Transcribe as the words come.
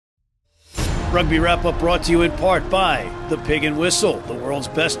Rugby Wrap-Up brought to you in part by The Pig and Whistle, the world's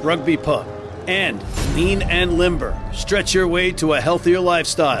best rugby pub, and Lean and Limber. Stretch your way to a healthier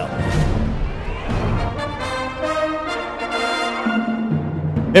lifestyle.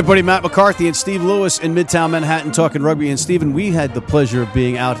 Hey everybody, Matt McCarthy and Steve Lewis in Midtown Manhattan talking rugby. And Stephen, we had the pleasure of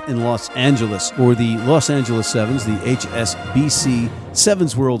being out in Los Angeles for the Los Angeles Sevens, the HSBC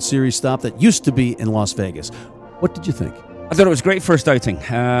Sevens World Series stop that used to be in Las Vegas. What did you think? I thought it was a great first outing.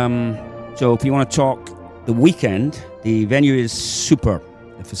 So if you want to talk the weekend, the venue is superb.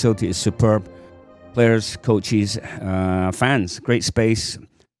 The facility is superb. Players, coaches, fans, great space.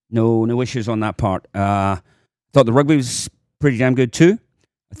 No issues on that part. I thought the rugby was pretty damn good too.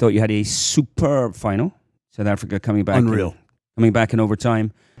 I thought you had a superb final. South Africa coming back. Unreal. Coming back in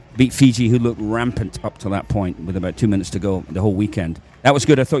overtime. Beat Fiji, who looked rampant up to that point with about 2 minutes to go the whole weekend. That was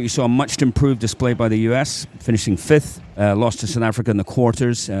good. I thought you saw a much improved display by the US, finishing fifth. Lost to South Africa in the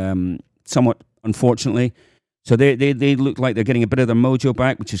quarters, somewhat unfortunately. So they look like they're getting a bit of their mojo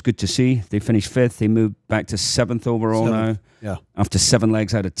back, which is good to see. They finished fifth. They moved back to seventh overall now. Yeah. After 7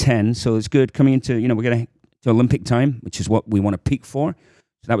 legs out of 10. So it's good coming into, we're getting to Olympic time, which is what we want to peak for.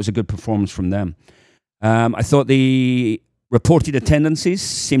 So that was a good performance from them. I thought the reported attendances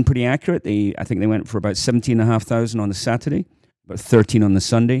seemed pretty accurate. I think they went for about 17,500 on the Saturday, about 13 on the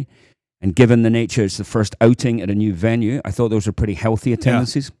Sunday. And given the nature, it's the first outing at a new venue, I thought those were pretty healthy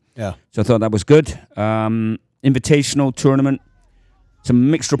attendances. Yeah. So I thought that was good. Invitational tournament,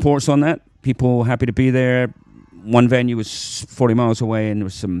 some mixed reports on that. People happy to be there. One venue was 40 miles away and there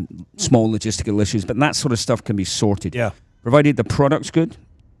was some small logistical issues, but that sort of stuff can be sorted. Yeah. Provided the product's good,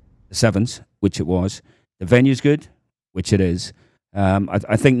 the Sevens, which it was, the venue's good, which it is.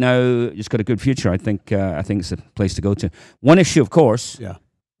 I think now it's got a good future. I think it's a place to go to. One issue, of course,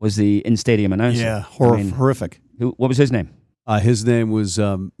 was the in-stadium announcer. Yeah, horrific. What was his name? His name was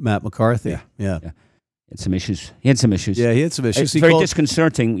Matt McCarthy. Yeah. He had some issues. Yeah, he had some issues. It's very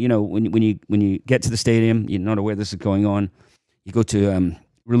disconcerting, when you get to the stadium, you're not aware this is going on. You go to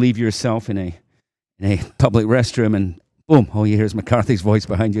relieve yourself in a public restroom and boom, all you hear is McCarthy's voice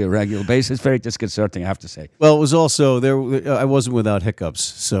behind you on a regular basis. Very disconcerting, I have to say. Well, it was also there. I wasn't without hiccups.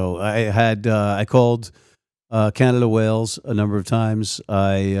 So I called Canada Wales a number of times.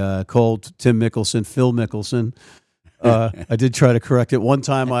 I called Phil Mickelson. I did try to correct it. One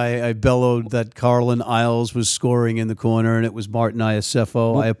time I bellowed that Carlin Isles was scoring in the corner and it was Martin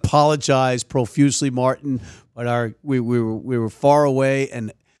Iosefo. I apologize profusely, Martin, but we were far away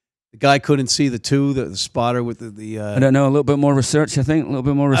and the guy couldn't see the spotter with the I don't know, a little bit more research, I think. A little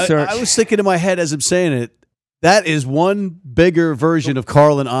bit more research. I was thinking in my head as I'm saying it, that is one bigger version of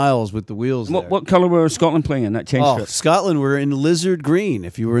Carlin Isles with the wheels there. What colour were Scotland playing in that change strip? Scotland were in lizard green.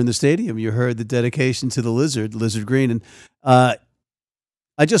 If you were in the stadium, you heard the dedication to the lizard green. And I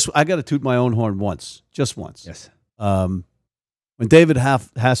got to toot my own horn just once. Yes. When David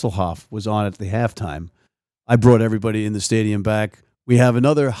Hasselhoff was on at the halftime, I brought everybody in the stadium back. We have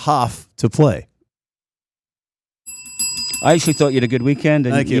another half to play. I actually thought you had a good weekend,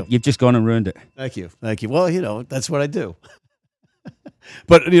 and you've just gone and ruined it. Thank you. Well, that's what I do.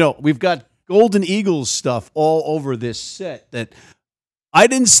 But, we've got Golden Eagles stuff all over this set that I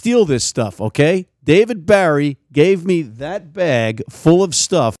didn't steal this stuff, okay? David Barry gave me that bag full of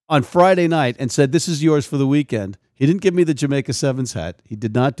stuff on Friday night and said, this is yours for the weekend. He didn't give me the Jamaica Sevens hat. He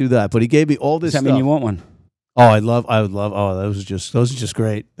did not do that, but he gave me all this stuff. Does that mean you want one? Oh, I would love. Oh, those are just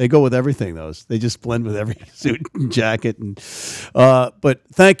great. They go with everything. They just blend with every suit and jacket. But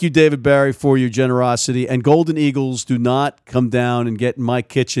thank you, David Barry, for your generosity. And Golden Eagles, do not come down and get in my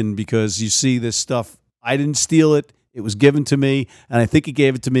kitchen because you see this stuff. I didn't steal it. It was given to me, and I think he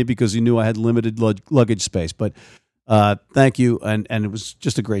gave it to me because he knew I had limited luggage space. But thank you, and it was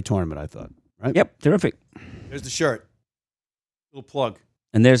just a great tournament, I thought. Right? Yep, terrific. There's the shirt. Little plug.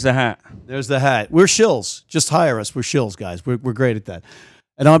 And there's the hat. We're shills. Just hire us. We're shills, guys. We're great at that.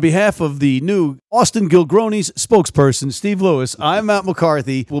 And on behalf of the new Austin Gilgronis spokesperson, Steve Lewis, I'm Matt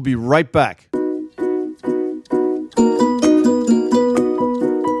McCarthy. We'll be right back.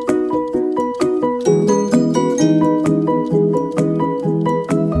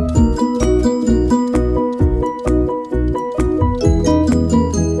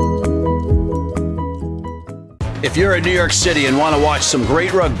 If you're in New York City and want to watch some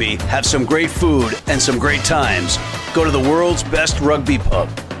great rugby, have some great food, and some great times, go to the world's best rugby pub,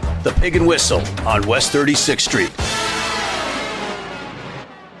 The Pig and Whistle on West 36th Street.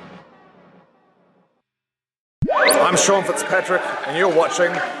 I'm Sean Fitzpatrick, and you're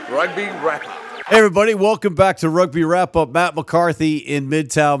watching Rugby Wrap-Up. Hey, everybody. Welcome back to Rugby Wrap-Up. Matt McCarthy in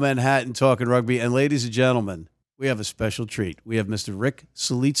Midtown Manhattan talking rugby. And ladies and gentlemen, we have a special treat. We have Mr. Rick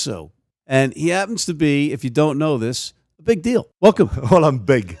Solizzo and he happens to be, if you don't know this, a big deal. Welcome. Well, I'm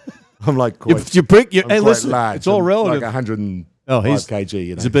big. I'm like quite. You're big. I'm Hey, quite listen, large. it's all I'm relative. Like 105 Oh, he's kg.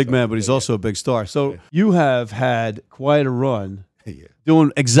 You know? He's a big So, man, but he's also a big star. So you have had quite a run yeah.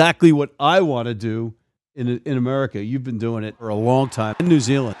 doing exactly what I want to do in America. You've been doing it for a long time in New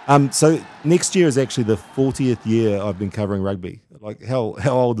Zealand. So next year is actually the 40th year I've been covering rugby. Like how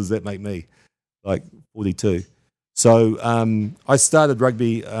old does that make me? Like 42. So I started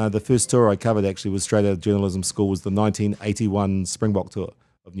rugby. The first tour I covered actually was straight out of journalism school. Was the 1981 Springbok tour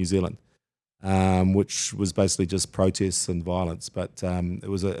of New Zealand, which was basically just protests and violence. But it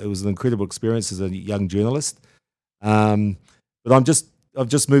was an incredible experience as a young journalist. But I've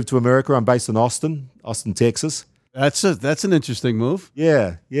just moved to America. I'm based in Austin, Texas. That's an interesting move.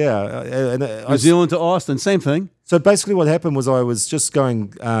 Yeah. New Zealand to Austin, same thing. So basically, what happened was I was just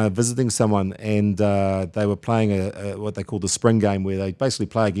going visiting someone, and they were playing a what they call the spring game, where they basically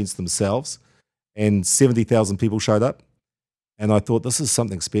play against themselves, and 70,000 people showed up, and I thought this is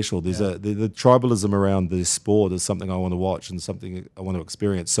something special. There's the tribalism around this sport is something I want to watch and something I want to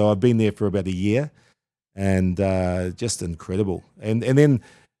experience. So I've been there for about a year, and just incredible. And then,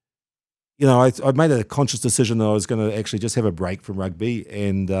 you know, I made a conscious decision that I was going to actually just have a break from rugby,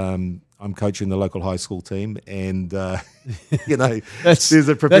 and I'm coaching the local high school team, and you know, there's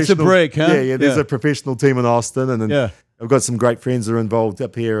a professional. That's a break, huh? Yeah. There's a professional team in Austin, and then Yeah. I've got some great friends that are involved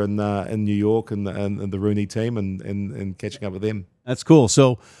up here in New York, and the Rooney team, and catching up with them. That's cool.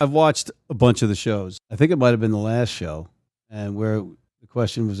 So I've watched a bunch of the shows. I think it might have been the last show, and where the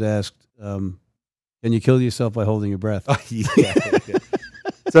question was asked, "Can you kill yourself by holding your breath?" Yeah.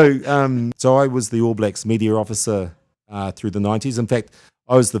 So I was the All Blacks media officer through the 90s. In fact,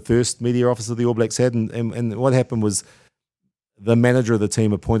 I was the first media officer the All Blacks had, and what happened was the manager of the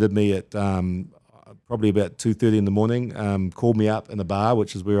team appointed me at probably about 2:30 in the morning, called me up in a bar,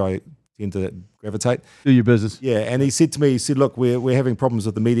 which is where I tend to gravitate. Do your business. Yeah, and he said to me, look, we're having problems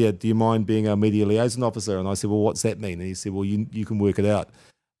with the media. Do you mind being our media liaison officer? And I said, well, what's that mean? And he said, well, you can work it out.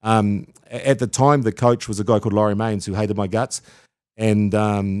 At the time, the coach was a guy called Laurie Mains, who hated my guts. And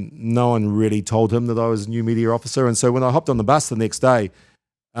no one really told him that I was a new media officer. And so when I hopped on the bus the next day,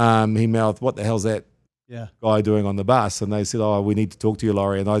 he mouthed, what the hell's that guy doing on the bus? And they said, oh, we need to talk to you,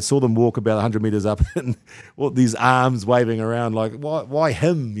 Laurie. And I saw them walk about 100 meters up and all these arms waving around like, why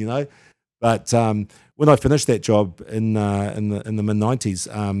him, you know? But when I finished that job in the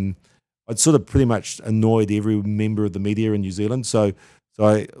mid-90s, I'd sort of pretty much annoyed every member of the media in New Zealand. So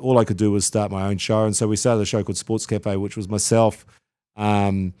all I could do was start my own show. And so we started a show called Sports Cafe, which was myself,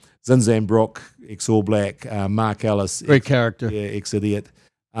 Zinzan Brook, ex-All Black, Mark Ellis. Great character. Yeah, ex-Idiot.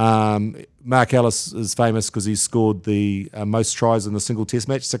 Mark Ellis is famous because he scored the most tries in a single test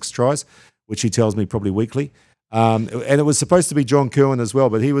match, 6 tries, which he tells me probably weekly. And it was supposed to be John Kirwan as well,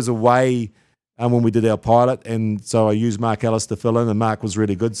 but he was away when we did our pilot, and so I used Mark Ellis to fill in, and Mark was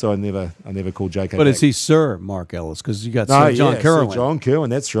really good, so I never called JK But back. is he Sir Mark Ellis? Because you got Sir John Kirwan. Sir John Kirwan,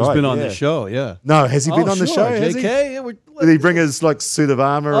 that's right. He's been on yeah. the show, yeah. No, has he been on the show? JK? Has he? Yeah, Did he bring his suit of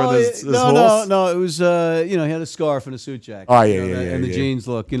armor and his horse? No. It was he had a scarf and a suit jacket. Oh, and the jeans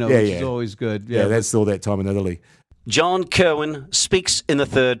look, which is always good. Yeah, that's all that time in Italy. John Kirwan speaks in the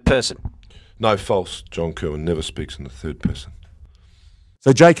third person. No, false. John Kirwan never speaks in the third person.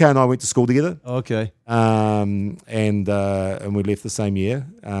 So JK and I went to school together. Okay. And we left the same year.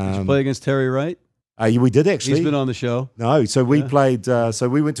 Did you play against Terry Wright? We did actually. He's been on the show. No, so we played. So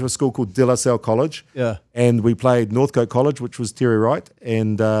we went to a school called De La Salle College. Yeah. And we played Northcote College, which was Terry Wright,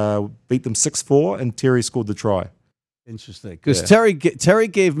 and beat them 6-4. And Terry scored the try. Interesting, because Terry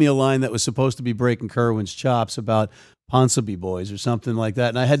gave me a line that was supposed to be breaking Kerwin's chops about Ponsonby boys or something like that,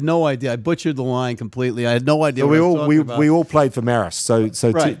 and I had no idea. I butchered the line completely. I had no idea. So what we all played for Marist. So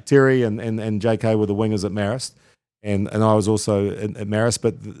Right. Terry and JK were the wingers at Marist, and I was also at Marist.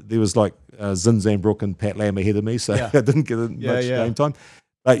 But there was like Zinzan Brook and Pat Lamb ahead of me, so I didn't get much game time.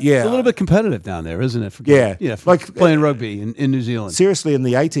 But it's a little bit competitive down there, isn't it? Like playing rugby in New Zealand. Seriously, in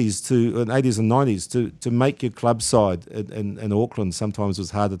the 80s and 90s, to make your club side in Auckland sometimes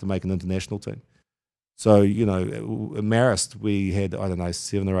was harder to make an international team. So, at Marist, we had,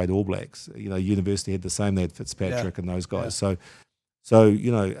 7 or 8 All Blacks. University had the same. They had Fitzpatrick and those guys. Yeah. So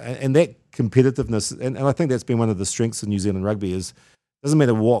and that competitiveness, and I think that's been one of the strengths of New Zealand rugby is it doesn't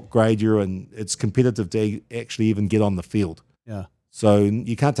matter what grade you're in, it's competitive to actually even get on the field. Yeah. So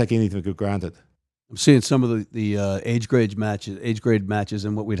you can't take anything for granted. I'm seeing some of the age grade matches,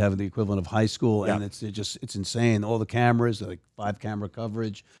 and what we'd have the equivalent of high school, and it's insane. All the cameras, like 5-camera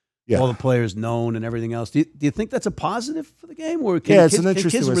coverage. Yeah. all the players known and everything else. Do you think that's a positive for the game, or can, Yeah, it's kids, an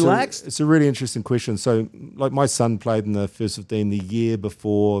interesting. can kids it's a- relax? It's a really interesting question. So, like my son played in the first 15 the year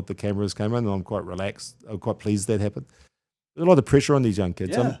before the cameras came in, and I'm quite relaxed. I'm quite pleased that happened. There's a lot of pressure on these young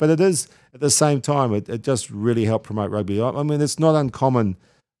kids, Yeah. but it is at the same time it just really helped promote rugby. I mean, it's not uncommon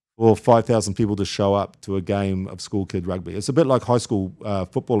for 5,000 people to show up to a game of school kid rugby. It's a bit like high school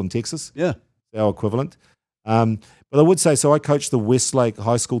football in Texas, Yeah. our equivalent. But I would say, so I coached the Westlake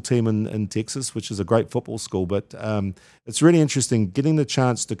High School team in Texas, which is a great football school. But it's really interesting getting the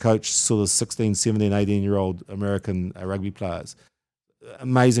chance to coach sort of 16, 17, 18-year-old American rugby players.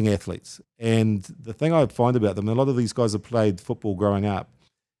 Amazing athletes. And the thing I find about them, a lot of these guys have played football growing up,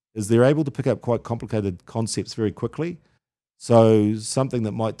 is they're able to pick up quite complicated concepts very quickly. So something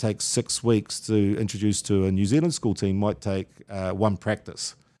that might take 6 weeks to introduce to a New Zealand school team might take one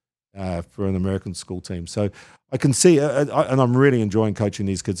practice for an American school team. So I can see, and I'm really enjoying coaching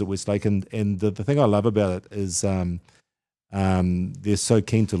these kids at Westlake. And the thing I love about it is they're so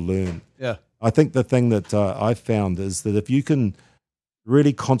keen to learn. Yeah. I think the thing that I've found is that if you can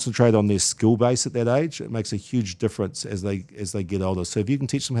really concentrate on their skill base at that age, it makes a huge difference as they get older. So if you can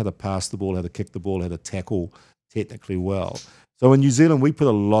teach them how to pass the ball, how to kick the ball, how to tackle technically well. So in New Zealand, we put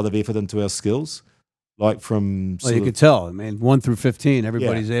a lot of effort into our skills, like from Well, you could tell. I mean, 1 through 15,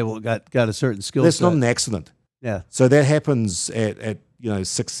 everybody's got a certain skill that's set. not an accident. Yeah. So that happens at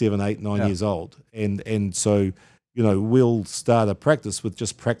 6, 7, 8, 9 Yeah. years old, and so we'll start a practice with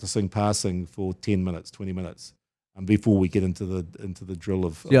just practicing passing for 10 minutes, 20 minutes, before we get into the drill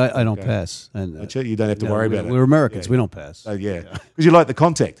of. Yeah, I don't game. pass. And You don't have to worry about it. We're Americans. Yeah. We don't pass. Because you like the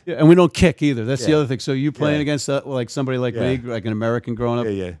contact. Yeah, and we don't kick either. That's the Yeah. other thing. So you playing Yeah. against like somebody like Yeah. me, like an American growing up,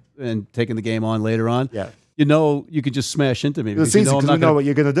 Yeah, and taking the game on later on. yeah. You could just smash into me. It's because you easy know I'm because not we know gonna- what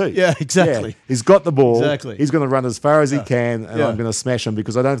you're going to do. Yeah, exactly. Yeah. He's got the ball. Exactly. He's going to run as far as he can, and Yeah. I'm going to smash him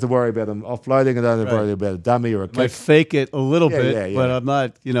because I don't have to worry about him offloading. I don't have to worry about a dummy or a I kick. fake it a little Yeah, bit, yeah, yeah. but I'm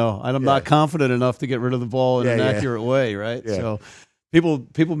not, I'm not confident enough to get rid of the ball in Yeah, an yeah. accurate way, right? Yeah. So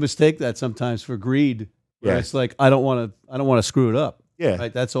people mistake that sometimes for greed. Where Yeah. it's like I don't want to screw it up. Yeah.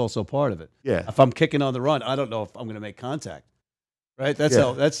 Right. That's also part of it. Yeah. If I'm kicking on the run, I don't know if I'm going to make contact. Right. That's Yeah.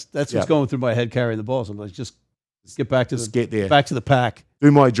 how. That's Yeah. what's going through my head carrying the ball. So I'm like, just get back to Just get there. back to the pack.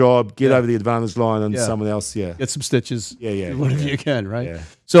 Do my job, get Yeah. over the advantage line, and Yeah. someone else, Get some stitches. Yeah. Do whatever you can. Right. Yeah.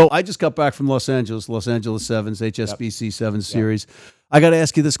 So I just got back from Los Angeles Sevens, HSBC Sevens series. I got to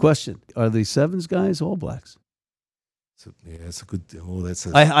ask you this question: are the Sevens guys All Blacks? That's a good. Oh, that's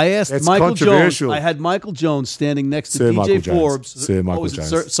a. I asked That's Michael Jones. controversial. I had Michael Jones standing next to Sir DJ Michael Jones. Forbes. Sir Michael was it Jones.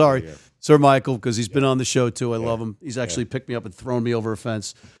 Sir, sorry, Yeah. Sir Michael, because he's been on the show too. I love him. He's actually picked me up and thrown me over a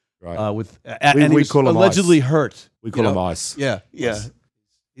fence. Right. And he we was call him allegedly Ice. hurt. We call him Ice. Yeah.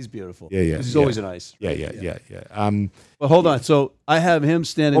 He's beautiful. Yeah. 'Cause he's yeah. always an ice. Yeah. But hold on. So I have him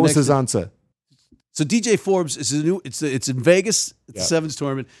standing What was next his to. answer? So DJ Forbes is a new. It's in Vegas. It's Yeah. a Sevens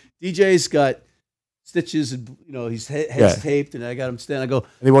tournament. DJ's got stitches and his head's Yeah. taped, and I got him standing. I go,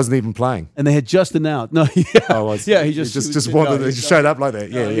 And he wasn't even playing. and they had just announced. No, yeah, Oh, was, yeah. He just wanted. no, He just showed up like that.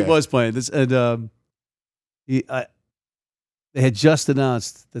 no, Yeah. he was playing this, and they had just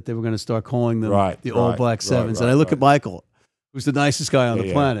announced that they were going to start calling them Right, the All right, Black right, Sevens. right, and I look right. at Michael, who's the nicest guy on Yeah, the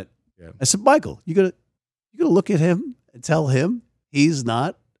yeah. planet. Yeah. I said, Michael, you gonna look at him and tell him he's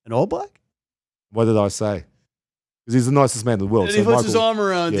not an All Black? What did I say? Because he's the nicest man in the world. And so he puts his Michael- arm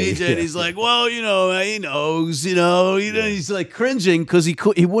around Yeah, DJ, yeah, and he's yeah. like, "Well, he knows, He's like cringing because he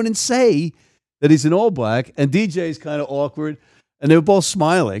wouldn't say that he's an All Black, and DJ's kind of awkward, and they were both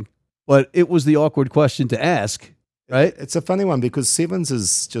smiling, but it was the awkward question to ask, right? It's a funny one because Sevens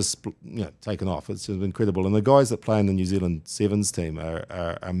is just taken off. It's just incredible. And the guys that play in the New Zealand Sevens team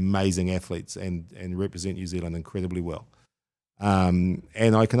are amazing athletes and represent New Zealand incredibly well. And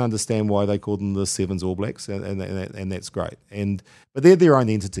I can understand why they call them the Sevens All Blacks, and that's great. But they're their own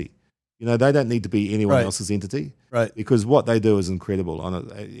entity. They don't need to be anyone Right. else's entity. Right. Because what they do is incredible.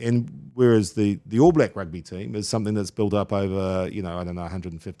 And whereas the All Black rugby team is something that's built up over,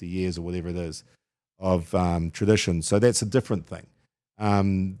 150 years or whatever it is of tradition. So that's a different thing.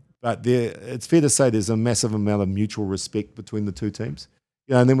 But it's fair to say there's a massive amount of mutual respect between the two teams.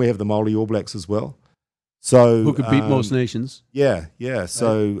 And then we have the Māori All Blacks as well. So Who could beat most nations? Yeah.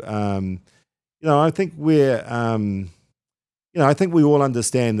 So, I think I think we all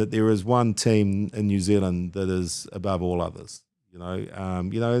understand that there is one team in New Zealand that is above all others. We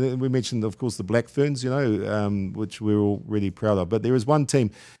mentioned, of course, the Black Ferns, which we're all really proud of. But there is one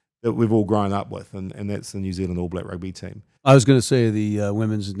team that we've all grown up with, and that's the New Zealand All Black rugby team. I was going to say the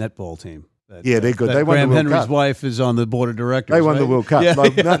women's netball team. Yeah, they're good. that They won the Graham World Henry's Cup. wife is on the board of directors. They won the right? World Cup. Yeah,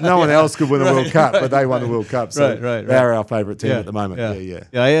 Like, yeah, no one else could win a World Cup, but they won the World Cup. So Right. they're our favourite team at the moment. Yeah.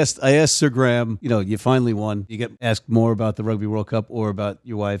 I asked Sir Graham. You finally won. You get asked more about the Rugby World Cup or about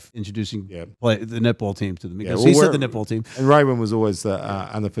your wife introducing the netball team to them, because well, he said the netball team. And Raymond was always the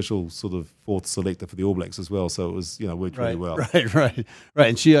unofficial sort of fourth selector for the All Blacks as well. So it was worked really well. Right.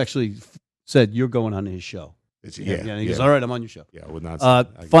 And she actually said, "You're going on his show." And he goes, "All right, I'm on your show." Yeah, I wouldn't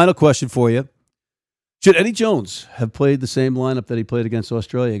answer. Final question for you. Should Eddie Jones have played the same lineup that he played against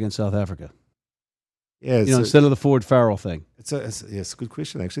Australia, against South Africa? Yeah, instead of the Ford Farrell thing. It's a good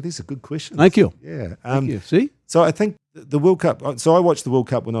question, actually. These are good questions. Thank you. Yeah. Thank you. See? So I think the World Cup, so I watched the World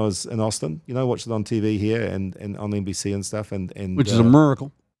Cup when I was in Austin, watched it on TV here and on NBC and stuff. And which is a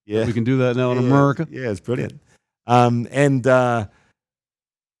miracle. Yeah. We can do that now in America. Yeah, it's brilliant. And I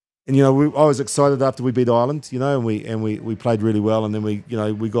was excited after we beat Ireland, and we played really well, and then we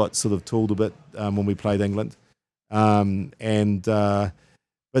got sort of tooled a bit when we played England,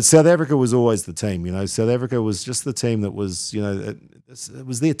 but South Africa was always the team, South Africa was just the team that was, it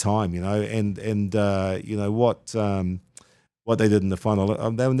was their time, and what they did in the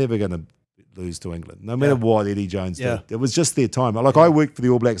final, they were never going to lose to England, no matter what Eddie Jones did. It was just their time. Like I worked for the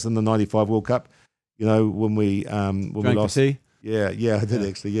All Blacks in the '95 World Cup, when we lost. Tea? Yeah, I did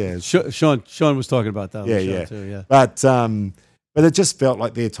actually. Yeah, Sean was talking about that. Yeah. Too, But it just felt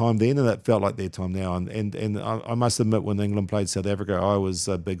like their time then, and it felt like their time now. And I must admit, when England played South Africa, I was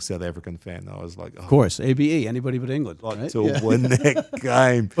a big South African fan. I was like, of course, ABE, anybody but England, right? To win that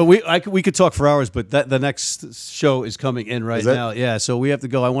game. But we could talk for hours, but the next show is coming in right now. Yeah, so we have to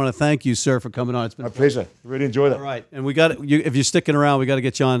go. I want to thank you, sir, for coming on. It's been a pleasure. Really enjoyed it. All right, and we got you. If you're sticking around, we got to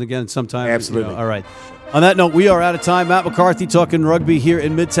get you on again sometime. Absolutely. All right. On that note, we are out of time. Matt McCarthy talking rugby here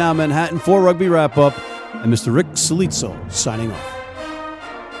in Midtown Manhattan for Rugby Wrap Up, and Mr. Rick Solizzo signing off.